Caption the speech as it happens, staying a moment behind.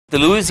The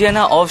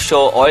Louisiana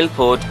Offshore Oil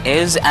Port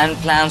is and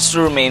plans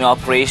to remain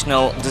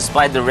operational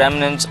despite the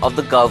remnants of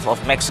the Gulf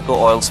of Mexico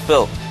oil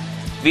spill.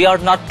 "We are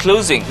not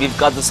closing. We've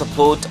got the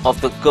support of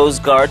the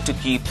Coast Guard to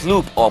keep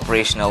Loop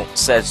operational,"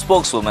 said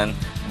spokeswoman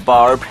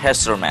Barb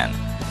Hesterman.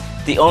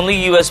 The only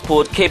U.S.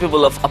 port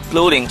capable of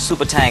uploading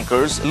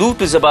supertankers,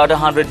 Loop is about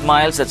 100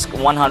 miles, that's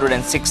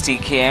 160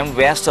 km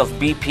west of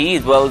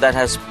BP, well, that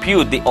has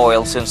spewed the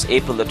oil since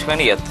April the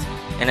 20th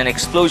in an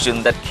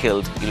explosion that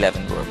killed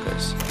 11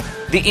 workers.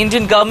 The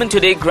Indian government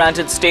today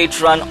granted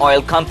state-run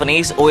oil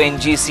companies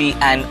ONGC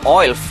and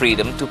OIL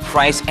freedom to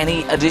price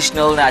any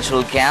additional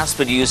natural gas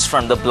produced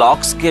from the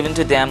blocks given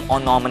to them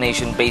on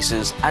nomination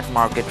basis at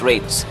market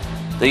rates.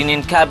 The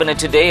Union Cabinet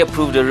today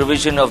approved a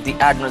revision of the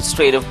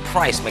administrative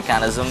price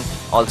mechanism,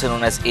 also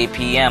known as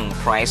APM,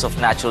 price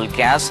of natural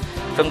gas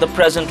from the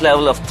present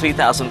level of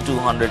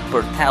 3,200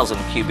 per thousand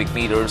cubic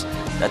meters,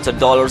 that's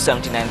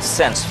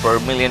 $1.79 per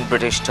million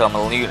British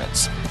terminal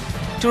units,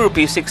 to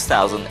rupees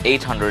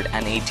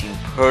 6,818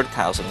 per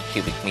thousand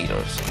cubic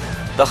meters.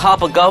 The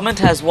Harper government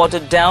has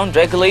watered down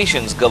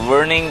regulations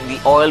governing the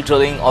oil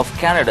drilling of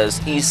Canada's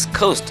east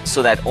coast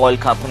so that oil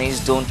companies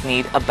don't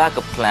need a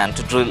backup plan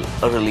to drill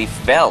a relief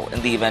well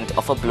in the event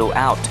of a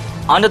blowout.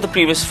 Under the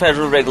previous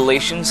federal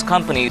regulations,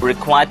 companies were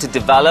required to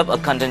develop a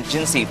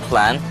contingency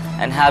plan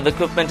and have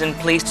equipment in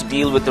place to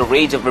deal with a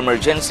range of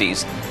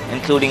emergencies,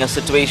 including a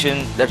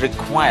situation that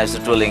requires the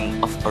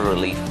drilling of a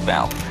relief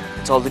well.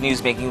 That's all the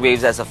news making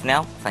waves as of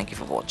now. Thank you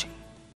for watching.